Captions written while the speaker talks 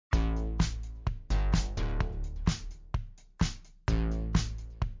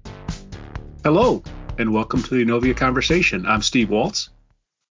Hello, and welcome to the Innovia Conversation. I'm Steve Waltz.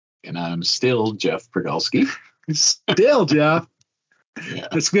 And I'm still Jeff Podolsky. Still, Jeff. Yeah.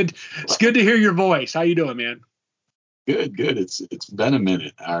 It's good. It's good to hear your voice. How you doing, man? Good. It's been a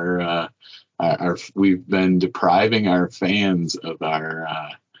minute. Our we've been depriving our fans of our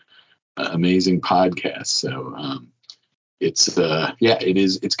amazing podcast. So it's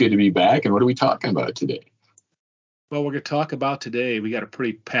good to be back. And what are we talking about today? Well, we're going to talk about today. We got a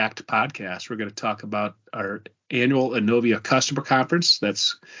pretty packed podcast. We're going to talk about our annual Innovia Customer Conference.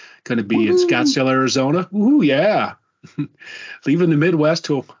 That's going to be in Scottsdale, Arizona. Ooh, yeah. Leaving the Midwest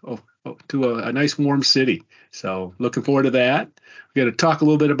to a nice warm city. So looking forward to that. We're going to talk a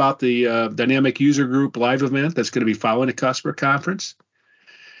little bit about the Dynamic User Group live event that's going to be following the customer conference.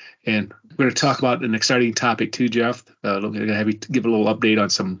 And we're going to talk about an exciting topic too, Jeff. I'm going to have you give a little update on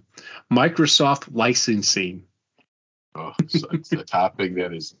some Microsoft licensing. Oh, so it's a topic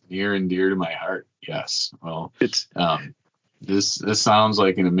that is near and dear to my heart. Yes. Well, this sounds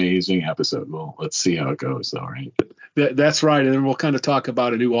like an amazing episode. Well, let's see how it goes, though, right? That's right. And then we'll kind of talk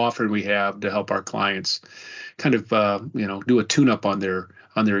about a new offering we have to help our clients kind of do a tune-up on their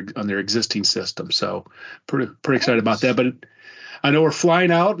existing system. So pretty excited about that. But I know we're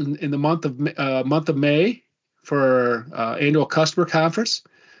flying out in the month of May for our annual customer conference.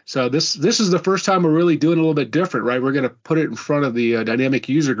 So this is the first time we're really doing a little bit different, right? We're going to put it in front of the Dynamic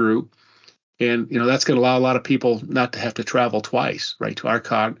User Group, and that's going to allow a lot of people not to have to travel twice, right, to our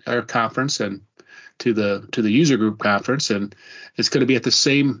conference and to the user group conference, and it's going to be at the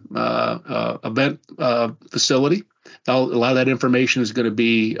same event facility. A lot of that information is going to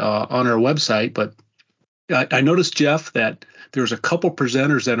be on our website, but I noticed, Jeff, that there's a couple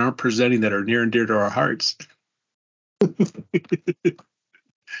presenters that aren't presenting that are near and dear to our hearts.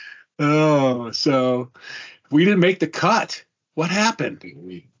 Oh, so we didn't make the cut. What happened?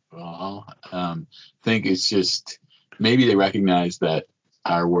 Think it's just maybe they recognized that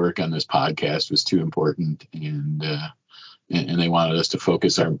our work on this podcast was too important, and they wanted us to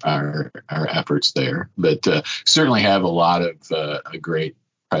focus our efforts there. But certainly have a lot of great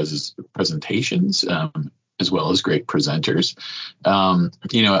presentations, as well as great presenters.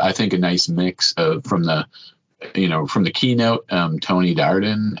 I think a nice mix from the keynote, Tony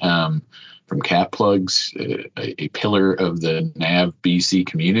Darden from CapPlugs, a pillar of the NAV BC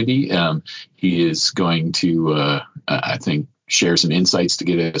community. He is going to, I think, share some insights to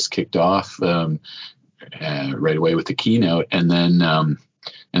get us kicked off right away with the keynote, and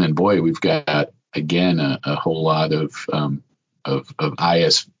then boy, we've got again a whole lot of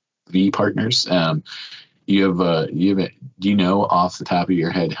ISV partners. Do you know off the top of your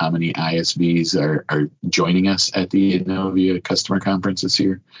head how many ISVs are joining us at the Innovia customer conference this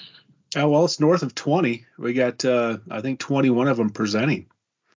year? Oh, well, it's north of 20. We got, I think, 21 of them presenting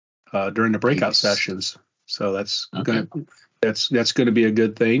during the breakout sessions. So that's okay. That's going to be a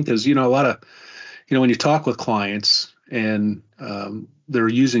good thing, because a lot of when you talk with clients and they're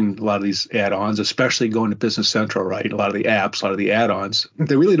using a lot of these add-ons, especially going to Business Central, right? A lot of the apps, a lot of the add-ons,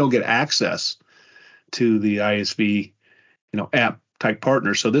 they really don't get access to the ISV, app type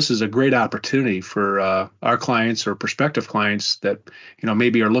partners. So this is a great opportunity for our clients or prospective clients that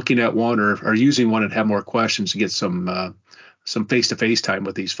maybe are looking at one or are using one and have more questions to get some face-to-face time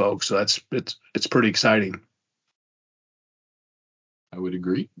with these folks. So it's pretty exciting. I would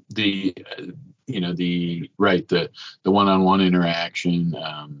agree. The one-on-one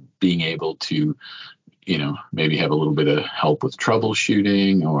interaction, being able to maybe have a little bit of help with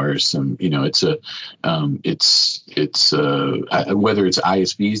troubleshooting or some, it's whether it's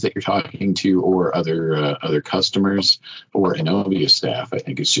ISVs that you're talking to or other customers or Innovia staff. I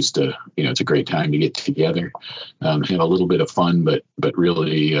think it's just it's a great time to get together, have a little bit of fun, but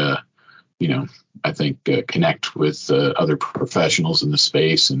really, I think connect with other professionals in the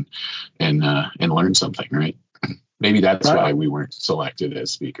space and learn something, right? Maybe that's right. Why we weren't selected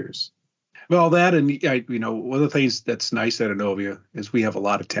as speakers. Well, that, and one of the things that's nice at Innovia is we have a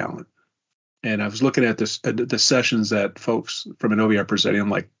lot of talent. And I was looking at the sessions that folks from Innovia are presenting. I'm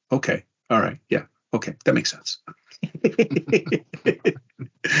like, okay, all right, yeah, okay, that makes sense.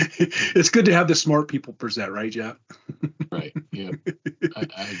 It's good to have the smart people present, right, Jeff? Right. Yeah,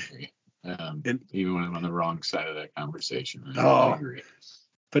 I agree. Even when I'm on the wrong side of that conversation, I agree.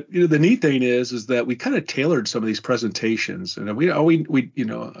 But the neat thing is that we kind of tailored some of these presentations, and we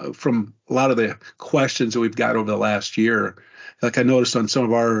from a lot of the questions that we've got over the last year. Like I noticed on some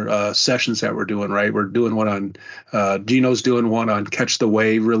of our sessions that we're doing, right? We're doing one on Gino's doing one on Catch the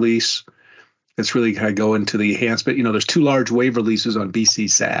Wave release. It's really kind of go into the enhancement. There's 2 large wave releases on BC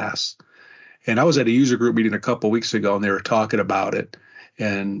SaaS, and I was at a user group meeting a couple of weeks ago, and they were talking about it.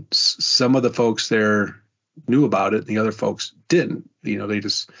 and some of the folks there knew about it, and the other folks didn't. They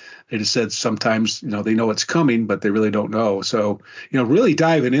just said sometimes they know it's coming, but they really don't know. So really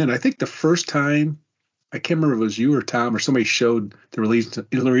diving in. I think the first time, I can't remember if it was you or Tom or somebody showed the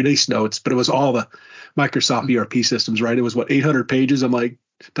release notes, but it was all the Microsoft ERP systems, right? It was 800 pages. I'm like,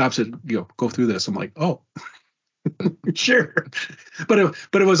 Tom said, go through this. I'm like, oh, sure. But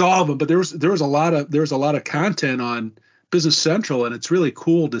it was all of them. But there was a lot of content on Business Central, and it's really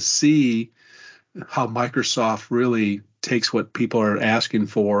cool to see how Microsoft really takes what people are asking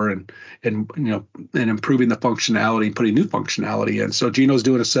for and improving the functionality and putting new functionality in. So Gino's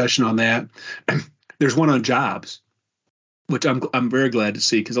doing a session on that. There's one on jobs, which I'm very glad to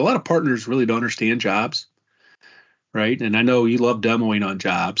see, because a lot of partners really don't understand jobs, right? And I know you love demoing on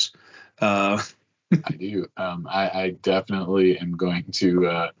jobs. I do. I definitely am going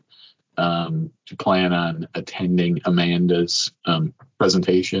to plan on attending Amanda's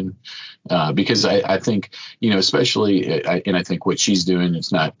presentation, because I think, especially, and I think what she's doing,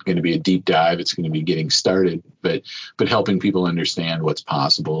 it's not going to be a deep dive. It's going to be getting started, but helping people understand what's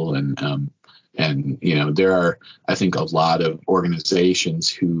possible. And there are, I think, a lot of organizations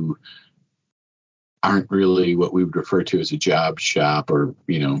who aren't really what we would refer to as a job shop or,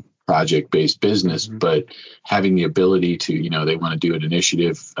 project-based business, Mm-hmm. but having the ability to, they want to do an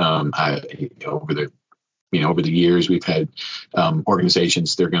initiative. Over the years, we've had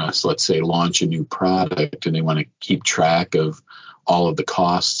organizations, they're going to, let's say, launch a new product, and they want to keep track of all of the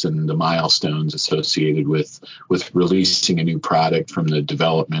costs and the milestones associated with releasing a new product, from the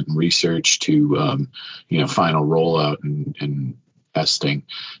development and research to final rollout and testing.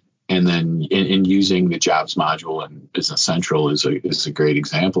 And then in using the jobs module and Business Central is a great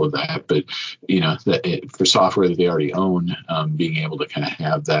example of that. But for software that they already own, being able to kind of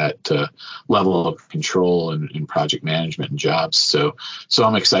have that level of control and project management and jobs. So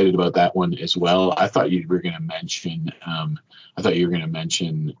I'm excited about that one as well. I thought you were going to mention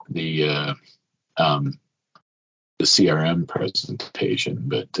the CRM presentation,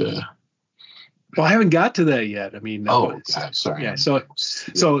 but. Well, I haven't got to that yet. I mean, sorry. Yeah, so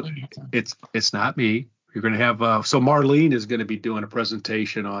it's not me. You're going to have so Marlene is going to be doing a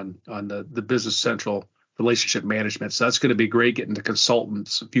presentation on the Business Central relationship management. So that's going to be great, getting the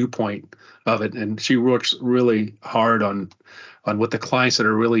consultant's viewpoint of it, and she works really hard on what the clients that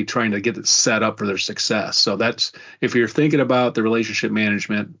are really trying to get it set up for their success. So that's, if you're thinking about the relationship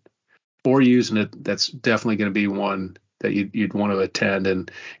management or using it, that's definitely going to be one that you'd want to attend.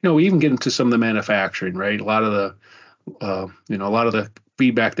 And we even get into some of the manufacturing, right? A lot of the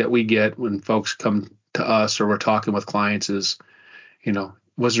feedback that we get when folks come to us or we're talking with clients is,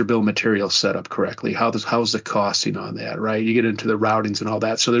 was their bill of materials set up correctly? How's the costing on that, right? You get into the routings and all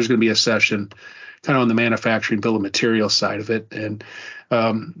that. So there's going to be a session kind of on the manufacturing bill of materials side of it. And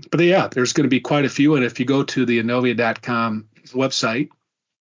but yeah, there's going to be quite a few. And if you go to the Innovia.com website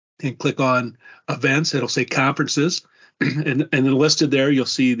and click on events, it'll say conferences. And then listed there, you'll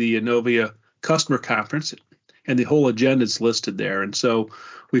see the Innovia Customer Conference, and the whole agenda is listed there. And so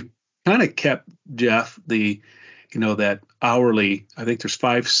we've kind of kept, Jeff, that hourly. I think there's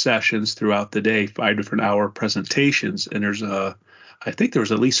 5 sessions throughout the day, 5 different hour presentations, and I think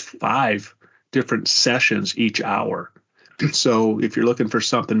there's at least 5 different sessions each hour. So if you're looking for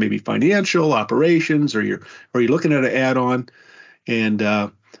something, maybe financial operations, or you're looking at an add-on,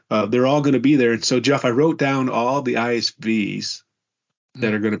 and they're all going to be there. And so, Jeff, I wrote down all the ISVs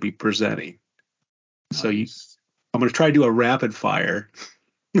that are going to be presenting. Nice. So I'm going to try to do a rapid fire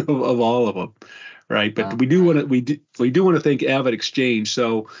of all of them, right? But we do want to thank Avid Exchange.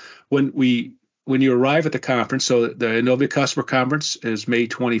 So when you arrive at the conference, so the Innovia Customer Conference is May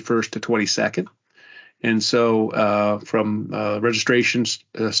 21st to 22nd. And so from registration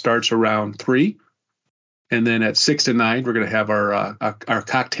starts around 3. And then at 6 to 9, we're going to have our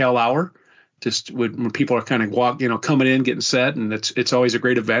cocktail hour, just when people are kind of coming in, getting set. And it's always a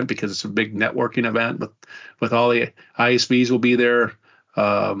great event because it's a big networking event with all the ISVs will be there.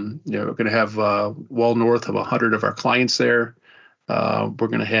 We're going to have well north of 100 of our clients there. We're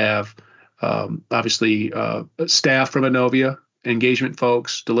going to have obviously staff from Innovia, engagement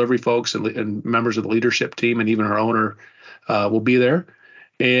folks, delivery folks, and members of the leadership team, and even our owner will be there.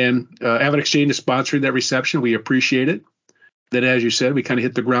 And Avid Exchange is sponsoring that reception. We appreciate it. Then, as you said, we kind of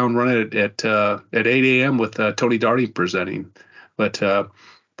hit the ground running at 8 a.m. with Tony Darty presenting. But the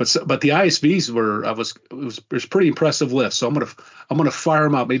ISVs it was pretty impressive list. So I'm gonna fire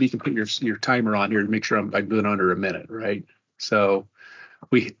them out. Maybe you can put your timer on here to make sure I'm doing under a minute, right? So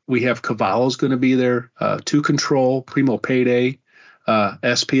we have Cavallo's going to be there, 2Control, Primo Payday,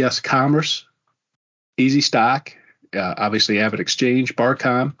 SPS Commerce, Easy Stock, obviously Avid Exchange,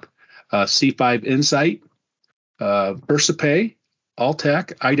 Barcom, C5 Insight, VersaPay,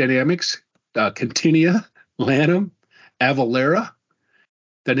 Alltech, iDynamics, Continia, Lanham, Avalara,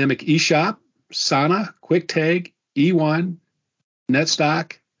 Dynamic eShop, Sana, QuickTag, E1,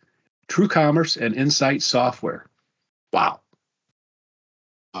 NetStock, TrueCommerce, and Insight Software. Wow.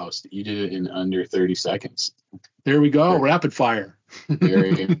 Oh, so you did it in under 30 seconds. There we go. Rapid fire.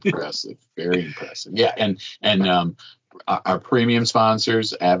 Very impressive. Very impressive. Yeah. And our premium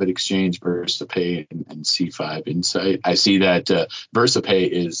sponsors, Avid Exchange, VersaPay, and C5 Insight. I see that VersaPay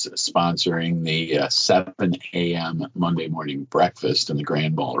is sponsoring the 7 a.m. Monday morning breakfast in the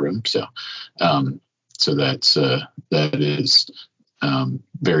Grand Ballroom. So that is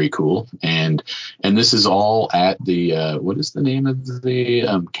very cool. And this is all at the what is the name of the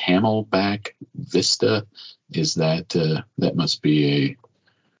Camelback Vista? Is that that must be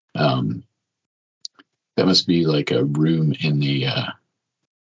like a room in the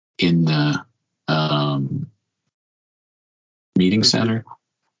meeting center?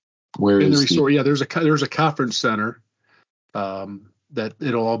 Where in is the resort? Yeah, there's a conference center that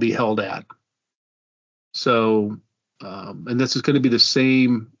it'll all be held at. So, and this is going to be the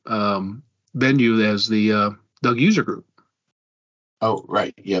same venue as the Doug User Group. Oh,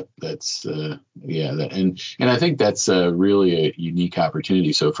 right. Yep. That's and I think that's really a unique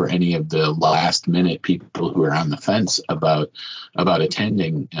opportunity. So for any of the last minute people who are on the fence about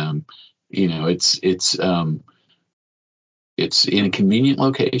attending, it's in a convenient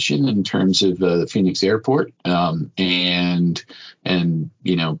location in terms of the Phoenix Airport, and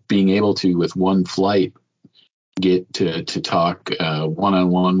being able to, with one flight, get to talk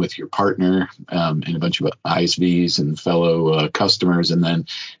one-on-one with your partner and a bunch of ISVs and fellow customers, and then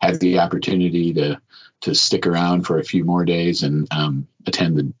have the opportunity to stick around for a few more days and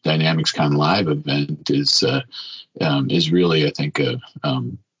attend the DynamicsCon Live event is really, I think,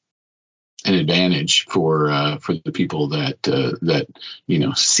 an advantage for the people that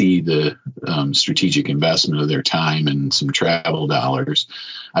see the strategic investment of their time and some travel dollars.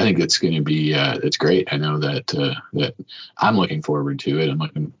 I think it's going to be it's great. I know that I'm looking forward to it. I'm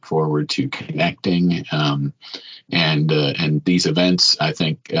looking forward to connecting and these events. I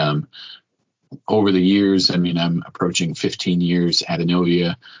think over the years, I mean, I'm approaching 15 years at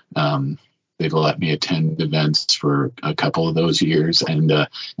Innovia. They've let me attend events for a couple of those years, and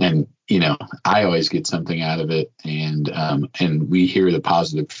I always get something out of it, and we hear the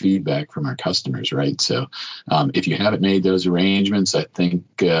positive feedback from our customers, right? So if you haven't made those arrangements, I think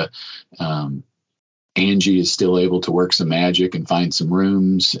Angie is still able to work some magic and find some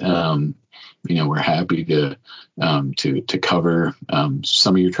rooms. We're happy to cover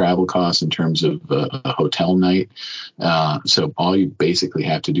some of your travel costs in terms of a hotel night. So all you basically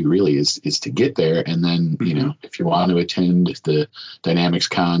have to do really is to get there. And then, if you want to attend the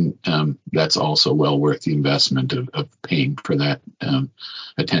DynamicsCon, that's also well worth the investment of paying for that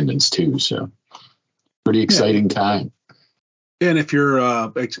attendance too. So pretty exciting time. And if you're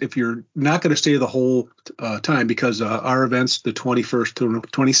not going to stay the whole time, because our event's the 21st to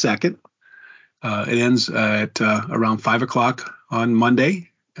 22nd, it ends at around 5 o'clock on Monday,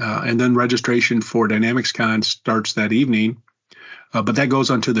 and then registration for DynamicsCon starts that evening, but that goes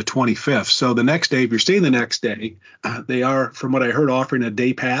on to the 25th. So the next day, if you're staying the next day, they are, from what I heard, offering a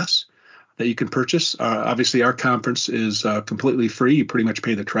day pass that you can purchase. Obviously, our conference is completely free. You pretty much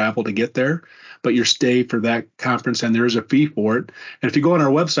pay the travel to get there, but your stay for that conference, and there is a fee for it. And if you go on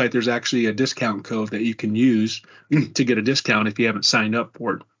our website, there's actually a discount code that you can use to get a discount if you haven't signed up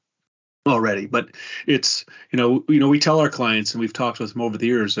for it already. But it's, we tell our clients, and we've talked with them over the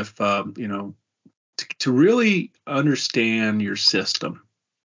years, if to really understand your system.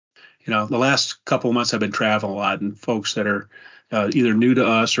 The last couple of months I've been traveling a lot, and folks that are either new to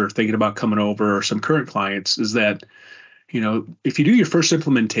us or thinking about coming over, or some current clients, is that, if you do your first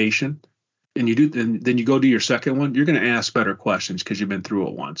implementation and then you go do your second one, you're going to ask better questions because you've been through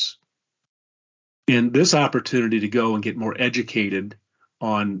it once. And this opportunity to go and get more educated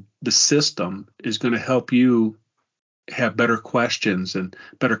on the system is going to help you have better questions and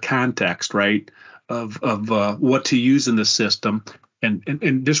better context, right, of what to use in the system,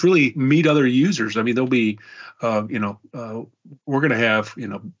 and just really meet other users. I mean, there'll be, we're going to have,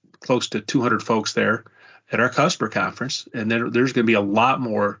 close to 200 folks there at our customer conference, and then there's going to be a lot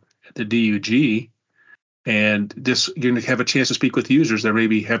more at the DUG, and just you're going to have a chance to speak with users that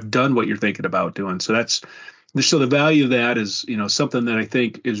maybe have done what you're thinking about doing. So the value of that is, something that I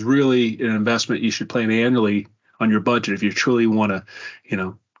think is really an investment you should plan annually on your budget if you truly want to,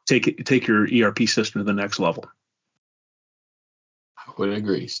 take your ERP system to the next level. would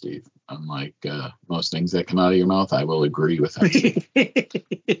agree, Steve. Unlike most things that come out of your mouth, I will agree with that.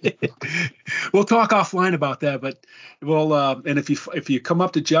 We'll talk offline about that, but we'll and if you come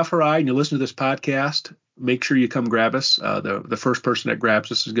up to Jeff or I and you listen to this podcast, make sure you come grab us. The first person that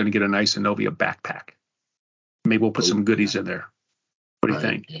grabs us is going to get a nice Innovia backpack. Maybe we'll put some goodies in there. What do you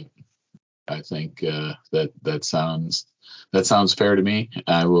think? Yeah. I think that sounds fair to me.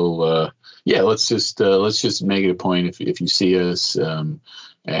 I will. Let's just make it a point. If you see us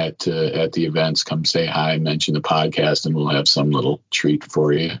at the events, come say hi, mention the podcast, and we'll have some little treat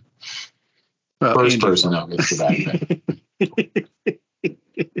for you. First person that gets the backpack.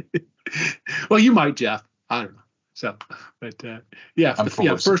 Well, you might, Jeff. I don't know. So, but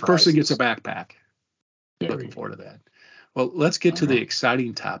first person gets a backpack. Looking forward to that. Well, let's get to the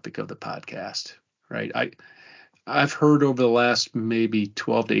exciting topic of the podcast, right? I've heard over the last maybe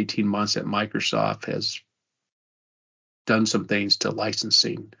 12 to 18 months that Microsoft has done some things to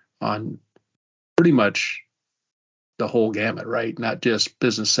licensing on pretty much the whole gamut, right? Not just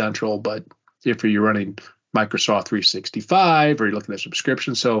Business Central, but if you're running Microsoft 365 or you're looking at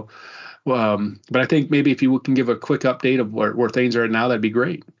subscription. So, but I think maybe if you can give a quick update of where things are at now, that'd be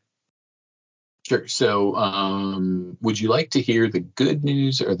great. Sure. So would you like to hear the good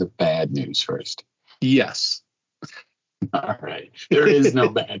news or the bad news first? Yes. All right. There is no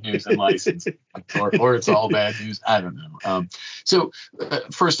bad news in licensing, or it's all bad news. I don't know. So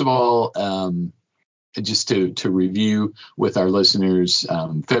first of all, just to review with our listeners,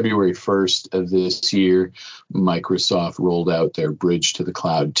 February 1st of this year, Microsoft rolled out their Bridge to the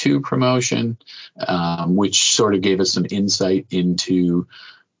Cloud 2 promotion, which sort of gave us some insight into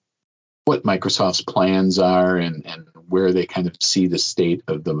what Microsoft's plans are and where they kind of see the state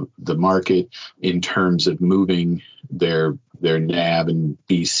of the market in terms of moving their NAV and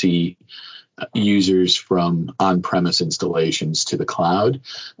BC users from on-premise installations to the cloud.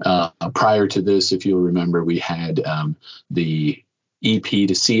 Prior to this, if you'll remember, we had the EP to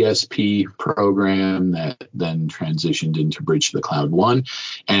CSP program that then transitioned into Bridge to the Cloud 1.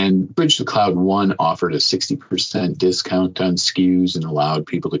 And Bridge to the Cloud 1 offered a 60% discount on SKUs and allowed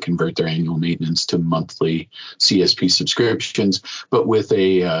people to convert their annual maintenance to monthly CSP subscriptions, but with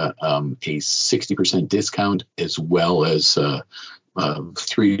a 60% discount as well as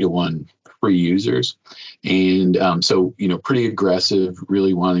 3-to-1 free users. And so, pretty aggressive,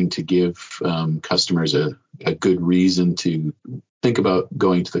 really wanting to give customers a good reason to think about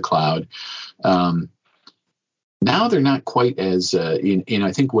going to the cloud. Now they're not quite as, I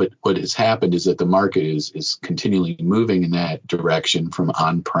think what has happened is that the market is continually moving in that direction from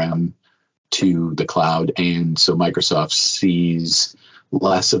on-prem to the cloud. And so Microsoft sees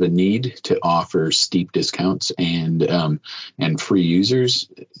less of a need to offer steep discounts and free users.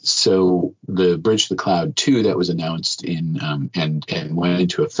 So the Bridge to the Cloud 2 that was announced in and went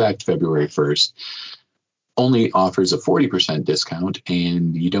into effect February 1st only offers a 40% discount,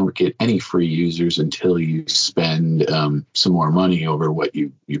 and you don't get any free users until you spend some more money over what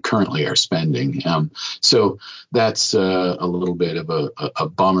you currently are spending. So that's a little bit of a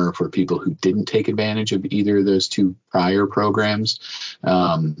bummer for people who didn't take advantage of either of those two prior programs.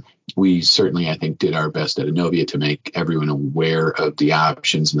 We certainly, I think, did our best at Innovia to make everyone aware of the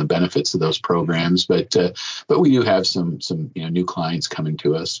options and the benefits of those programs. But we do have some new clients coming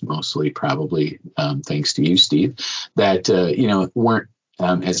to us, mostly probably thanks to you, Steve, that weren't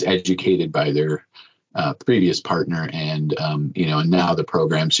as educated by their previous partner, and now the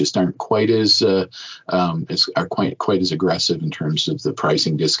programs just aren't quite as aggressive in terms of the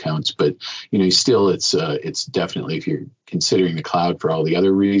pricing discounts. But still, it's definitely, if you're considering the cloud for all the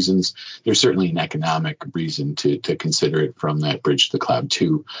other reasons, there's certainly an economic reason to consider it from that Bridge to the Cloud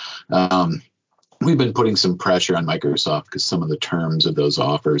 2. We've been putting some pressure on Microsoft because some of the terms of those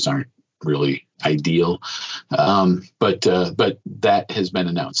offers aren't really ideal, but that has been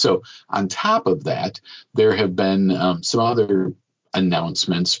announced. So on top of that, there have been some other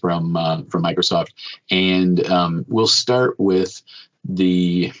announcements from Microsoft, and we'll start with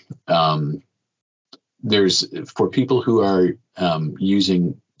the there's, for people who are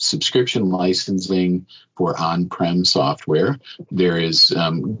using subscription licensing for on-prem software, there is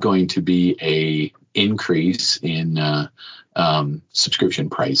going to be a increase in subscription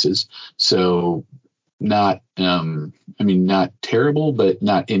prices. So not terrible, but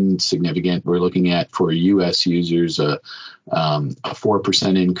not insignificant. We're looking at, for US users, a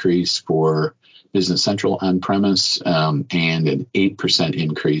 4% increase for Business Central on-premise, and an 8%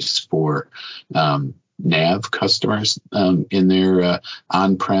 increase for NAV customers in their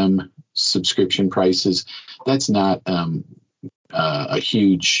on-prem subscription prices. That's not a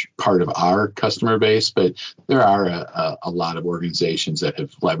huge part of our customer base, but there are a lot of organizations that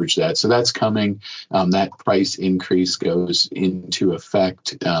have leveraged that. So that's coming. That price increase goes into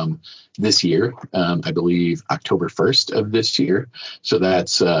effect this year, I believe October 1st of this year. So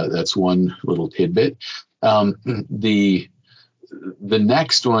that's one little tidbit. The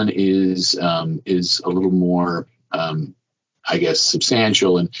next one is a little more, I guess,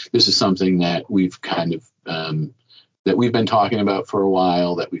 substantial, and this is something that we've kind of that we've been talking about for a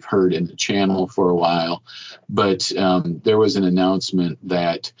while, that we've heard in the channel for a while. But there was an announcement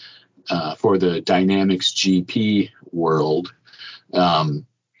that for the Dynamics GP world,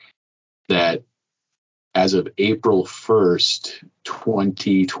 that as of April 1st,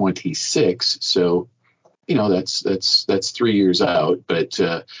 2026, so that's 3 years out, but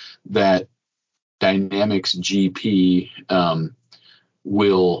that Dynamics GP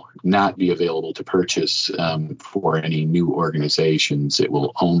will not be available to purchase for any new organizations. It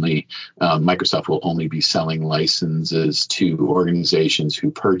will only, Microsoft will only be selling licenses to organizations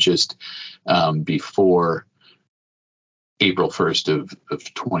who purchased before April 1st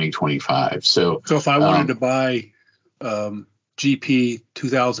of 2025. So if I wanted to buy GP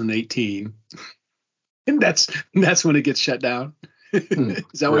 2018, and that's when it gets shut down.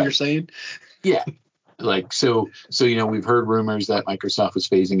 Is that what you're saying? Yeah. So we've heard rumors that Microsoft was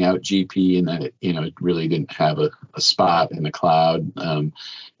phasing out GP and that it really didn't have a spot in the cloud.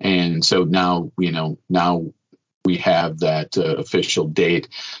 And so now we have that official date.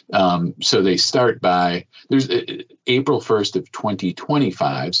 So they start by there's April 1st of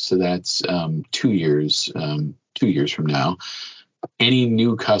 2025. So that's 2 years from now. Any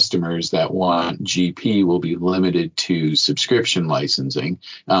new customers that want GP will be limited to subscription licensing,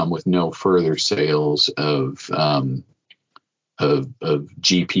 with no further sales of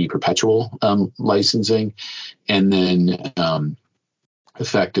GP perpetual licensing. And then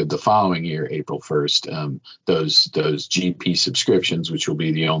effective the following year, April 1st, those GP subscriptions, which will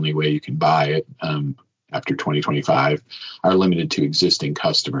be the only way you can buy it after 2025, are limited to existing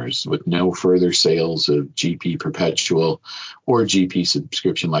customers, with no further sales of GP perpetual or GP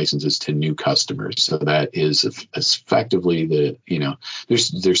subscription licenses to new customers. So that is effectively they're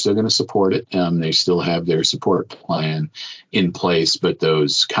still going to support it. They still have their support plan in place, but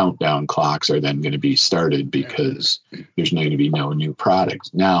those countdown clocks are then going to be started because there's going to be no new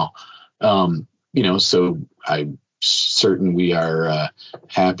product. Now, so I'm certain we are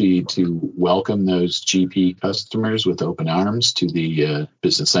happy to welcome those GP customers with open arms to the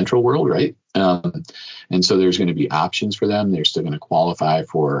Business Central world, right? And so there's going to be options for them. They're still going to qualify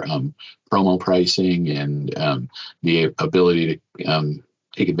for promo pricing and the ability to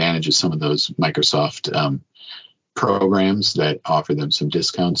take advantage of some of those Microsoft programs that offer them some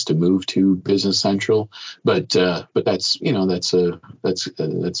discounts to move to Business Central. But that's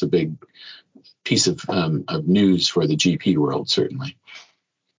a big piece of news for the GP world, certainly.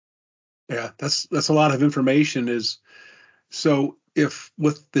 Yeah, that's a lot of information. So if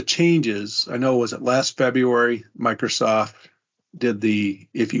with the changes, I know, was it last February, Microsoft did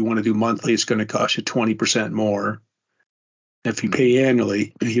if you want to do monthly, it's going to cost you 20% more. If you pay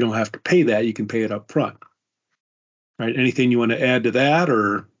annually, you don't have to pay that. You can pay it up front. Right? Anything you want to add to that,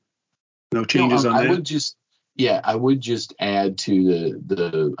 or no changes on that? I would just add to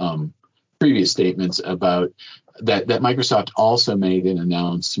the previous statements about that Microsoft also made an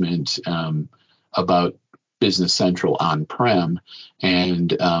announcement about Business Central on-prem,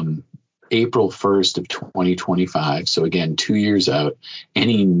 and April 1st of 2025, so again 2 years out,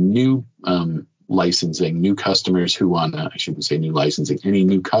 any new licensing, new customers who want to, I shouldn't say new licensing, any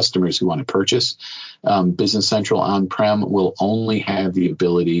new customers who want to purchase Business Central on-prem will only have the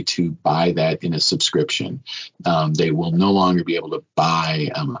ability to buy that in a subscription. They will no longer be able to buy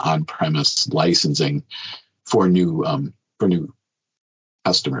on-premise licensing for new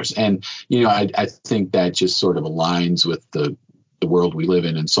customers. And, I think that just sort of aligns with the world we live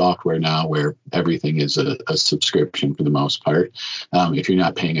in software now, where everything is a subscription for the most part. If you're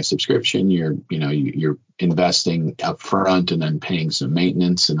not paying a subscription, you're investing up front and then paying some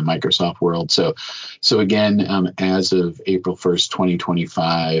maintenance in the Microsoft world. So again, as of April 1st,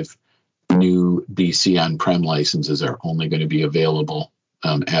 2025, new BC on-prem licenses are only going to be available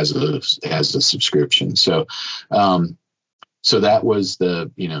as a subscription. So that was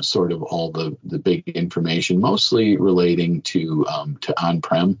the, sort of all the big information, mostly relating to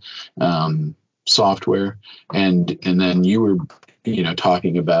on-prem software. And then you were,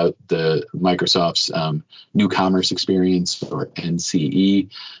 talking about the Microsoft's new commerce experience, or NCE,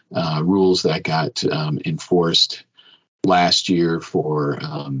 rules that got enforced last year for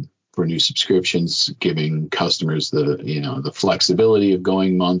for new subscriptions, giving customers the flexibility of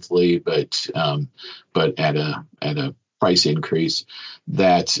going monthly, but at a price increase.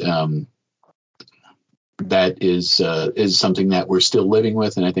 That is something that we're still living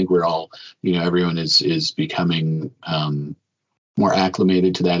with, and I think we're all, everyone is becoming more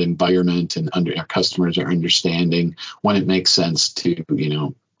acclimated to that environment, and our customers are understanding when it makes sense to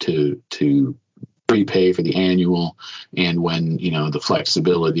prepay for the annual, and when the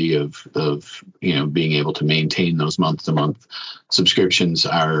flexibility of being able to maintain those month-to-month subscriptions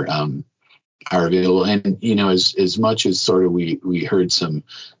are available. And as much as sort of we heard some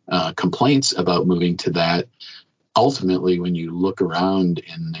complaints about moving to that, ultimately when you look around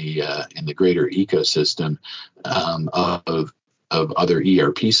in the greater ecosystem of other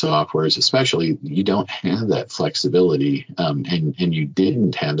ERP softwares, especially, you don't have that flexibility, and you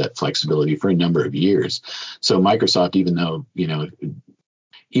didn't have that flexibility for a number of years. So Microsoft, even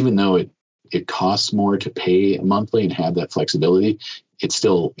though it costs more to pay monthly and have that flexibility, it's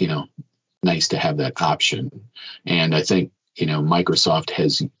still nice to have that option. And I think Microsoft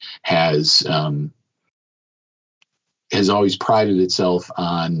has always prided itself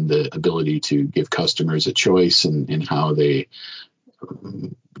on the ability to give customers a choice in how they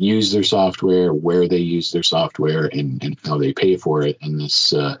use their software, where they use their software, and how they pay for it. And this,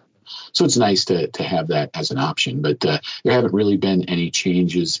 so it's nice to have that as an option. But there haven't really been any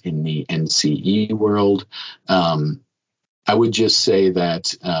changes in the NCE world. I would just say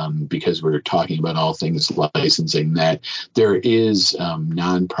that because we're talking about all things licensing, that there is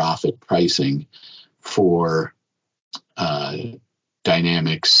nonprofit pricing for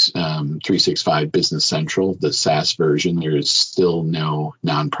Dynamics 365 Business Central, the SaaS version. There is still no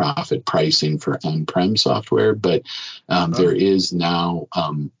nonprofit pricing for on-prem software, but there is now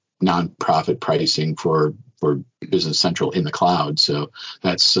nonprofit pricing for Business Central in the cloud. So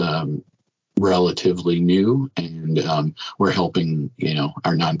that's relatively new, and we're helping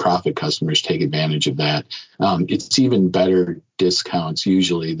our nonprofit customers take advantage of that. It's even better discounts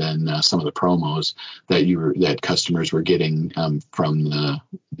usually than some of the promos that customers were getting from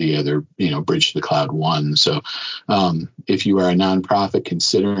the other Bridge to the Cloud one. So if you are a nonprofit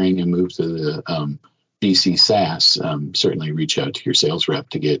considering a move to the BC SaaS, certainly reach out to your sales rep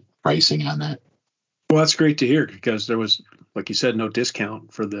to get pricing on that. Well, that's great to hear, because there was, like you said, no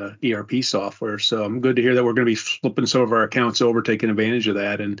discount for the ERP software. So I'm good to hear that we're going to be flipping some of our accounts over, taking advantage of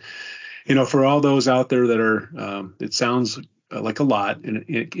that. And, for all those out there that are, it sounds like a lot, and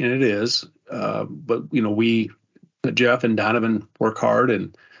it is, but, we, Jeff and Donovan, work hard,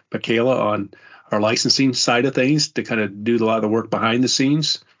 and Michaela on our licensing side of things to kind of do a lot of the work behind the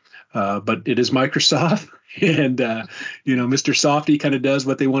scenes. But it is Microsoft, and Mr. Softy kind of does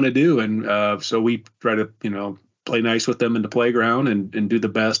what they want to do, and so we try to play nice with them in the playground and do the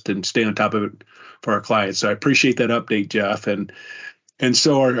best and stay on top of it for our clients. So I appreciate that update, Jeff. And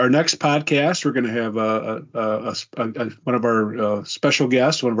so our next podcast, we're going to have one of our special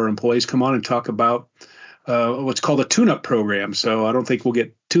guests, one of our employees, come on and talk about what's called a tune-up program. So I don't think we'll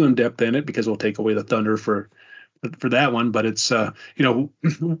get too in depth in it, because we'll take away the thunder for that one. But it's one of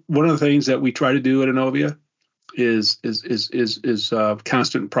the things that we try to do at Innovia is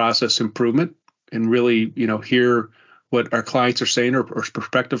constant process improvement, and really hear what our clients are saying, or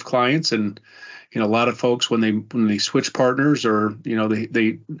prospective clients. And a lot of folks, when they switch partners, or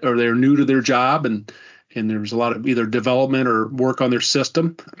they're new to their job, and there's a lot of either development or work on their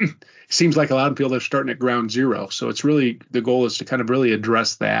system, it seems like a lot of people are starting at ground zero. So it's really, the goal is to kind of really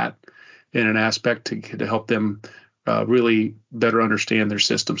address that in an aspect to help them really better understand their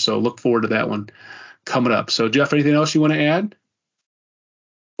system. So look forward to that one coming up. So Jeff, anything else you want to add?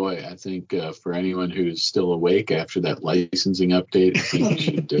 Boy, I think for anyone who's still awake after that licensing update,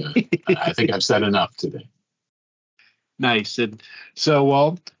 I think I've said enough today. Nice. And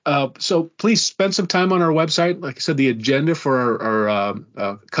so, so please spend some time on our website. Like I said, the agenda for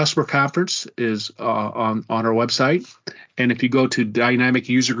our customer conference is on our website. And if you go to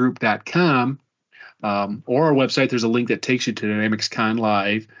dynamicusergroup.com or our website, there's a link that takes you to Dynamics Con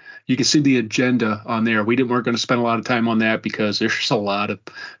Live. You can see the agenda on there. We weren't going to spend a lot of time on that, because there's a lot of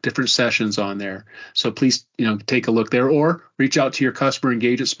different sessions on there. So please, take a look there, or reach out to your customer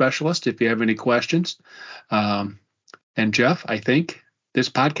engagement specialist if you have any questions. And Jeff, I think this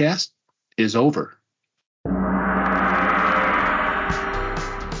podcast is over.